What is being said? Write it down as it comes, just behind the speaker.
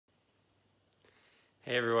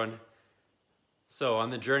Hey everyone. So on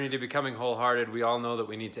the journey to becoming wholehearted, we all know that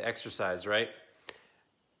we need to exercise, right?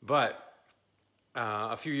 But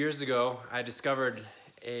a few years ago, I discovered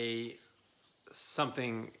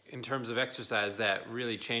something in terms of exercise that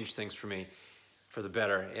really changed things for me for the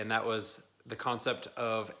better, and that was the concept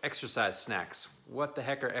of exercise snacks. What the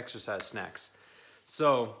heck are exercise snacks?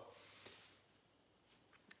 So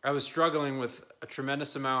I was struggling with a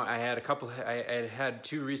tremendous amount. I had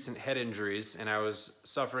two recent head injuries, and I was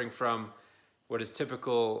suffering from what is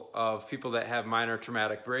typical of people that have minor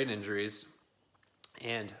traumatic brain injuries.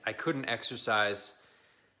 And I couldn't exercise.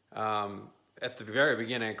 At the very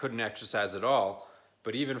beginning, I couldn't exercise at all.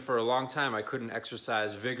 But even for a long time, I couldn't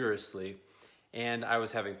exercise vigorously. And I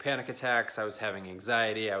was having panic attacks. I was having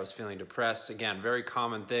anxiety. I was feeling depressed. Again, very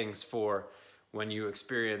common things for when you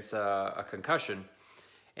experience a concussion.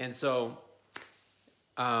 And so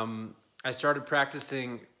I started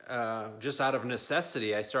practicing just out of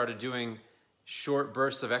necessity. I started doing short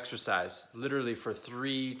bursts of exercise, literally for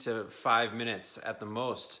 3 to 5 minutes at the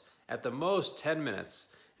most 10 minutes.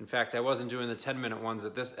 In fact, I wasn't doing the 10-minute ones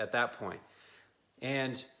at that point.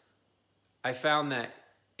 And I found that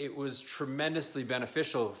it was tremendously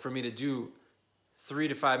beneficial for me to do 3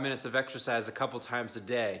 to 5 minutes of exercise a couple times a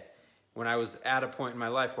day when I was at a point in my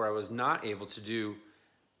life where I was not able to do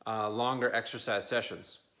longer exercise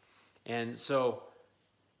sessions. And so,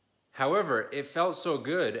 however, it felt so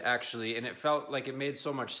good actually, and it felt like it made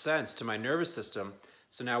so much sense to my nervous system.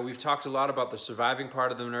 So now we've talked a lot about the surviving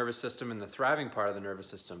part of the nervous system and the thriving part of the nervous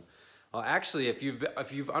system. Well, actually, if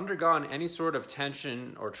you've undergone any sort of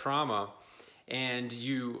tension or trauma, and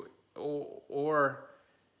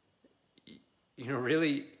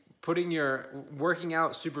really working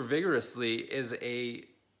out super vigorously is a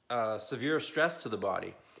severe stress to the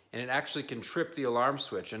body. And it actually can trip the alarm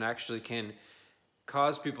switch and actually can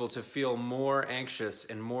cause people to feel more anxious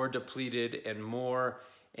and more depleted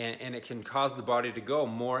and it can cause the body to go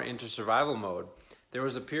more into survival mode. There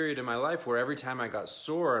was a period in my life where every time I got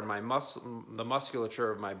sore in the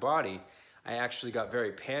musculature of my body, I actually got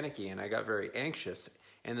very panicky and I got very anxious,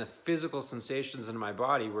 and the physical sensations in my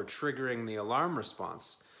body were triggering the alarm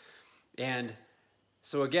response. And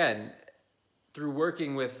so again, through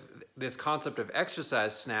working with this concept of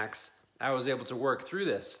exercise snacks, I was able to work through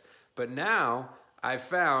this. But now I've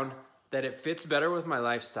found that it fits better with my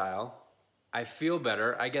lifestyle. I feel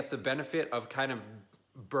better. I get the benefit of kind of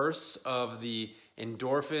bursts of the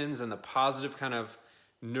endorphins and the positive kind of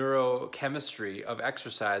neurochemistry of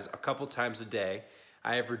exercise a couple times a day.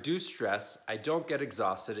 I have reduced stress. I don't get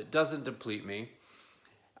exhausted. It doesn't deplete me.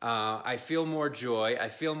 I feel more joy, I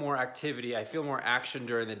feel more activity, I feel more action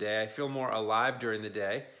during the day, I feel more alive during the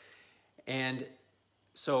day. And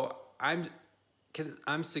so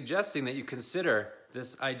I'm suggesting that you consider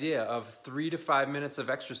this idea of 3 to 5 minutes of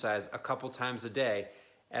exercise a couple times a day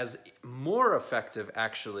as more effective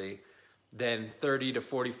actually than 30 to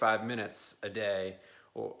 45 minutes a day,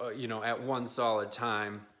 or at one solid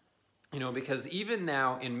time. Because even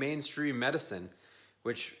now in mainstream medicine,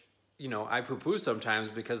 which I poo-poo sometimes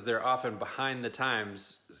because they're often behind the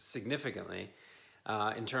times significantly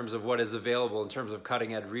in terms of what is available, in terms of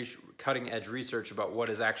cutting edge research about what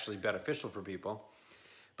is actually beneficial for people.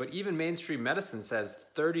 But even mainstream medicine says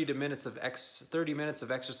 30 minutes of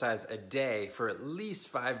exercise a day for at least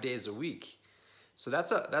 5 days a week. So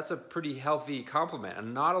that's a pretty healthy complement,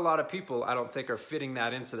 and not a lot of people, I don't think, are fitting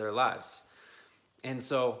that into their lives. And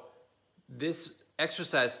so this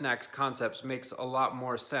exercise snacks concepts makes a lot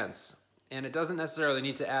more sense. And it doesn't necessarily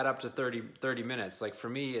need to add up to 30 minutes. Like for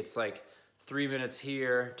me, it's like 3 minutes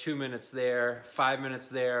here, 2 minutes there, 5 minutes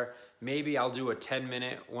there. Maybe I'll do a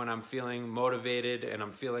 10-minute when I'm feeling motivated and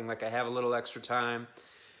I'm feeling like I have a little extra time.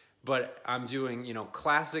 But I'm doing,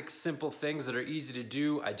 classic, simple things that are easy to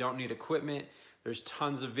do. I don't need equipment. There's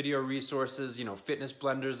tons of video resources. Fitness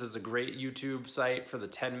Blenders is a great YouTube site for the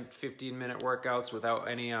 10, 15-minute workouts without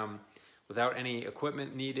any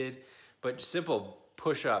equipment needed, but simple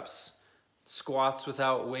push-ups, squats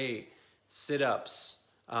without weight, sit-ups,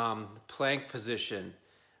 plank position,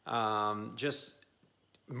 just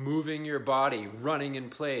moving your body, running in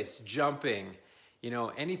place, jumping,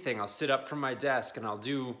 anything. I'll sit up from my desk and I'll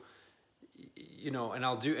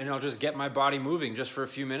just get my body moving just for a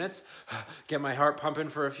few minutes, get my heart pumping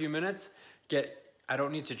for a few minutes, I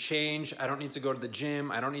don't need to change. I don't need to go to the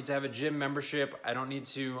gym. I don't need to have a gym membership. I don't need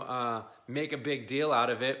to make a big deal out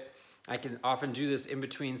of it. I can often do this in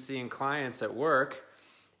between seeing clients at work,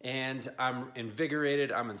 and I'm invigorated,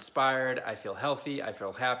 I'm inspired, I feel healthy, I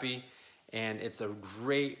feel happy, and it's a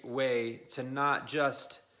great way to not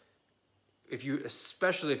just,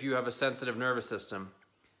 especially if you have a sensitive nervous system,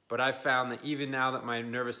 But I've found that even now that my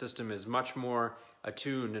nervous system is much more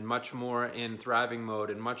attuned and much more in thriving mode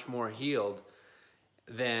and much more healed,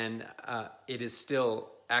 then it is still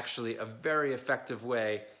actually a very effective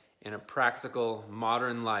way in a practical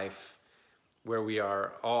modern life where we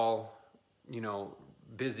are all,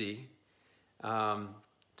 busy,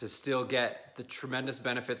 to still get the tremendous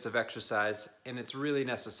benefits of exercise. And it's really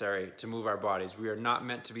necessary to move our bodies. We are not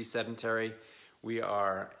meant to be sedentary. We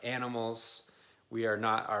are animals. We are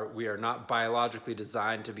not biologically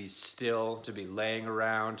designed to be still, to be laying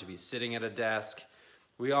around, to be sitting at a desk.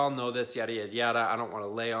 We all know this, yada, yada, yada. I don't want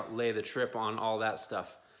to lay the trip on all that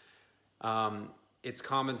stuff. It's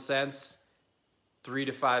common sense. 3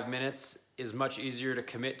 to 5 minutes is much easier to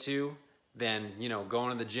commit to than,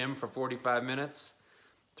 going to the gym for 45 minutes.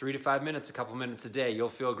 3 to 5 minutes, a couple minutes a day, you'll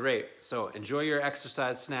feel great. So enjoy your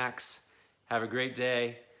exercise snacks. Have a great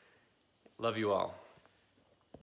day. Love you all.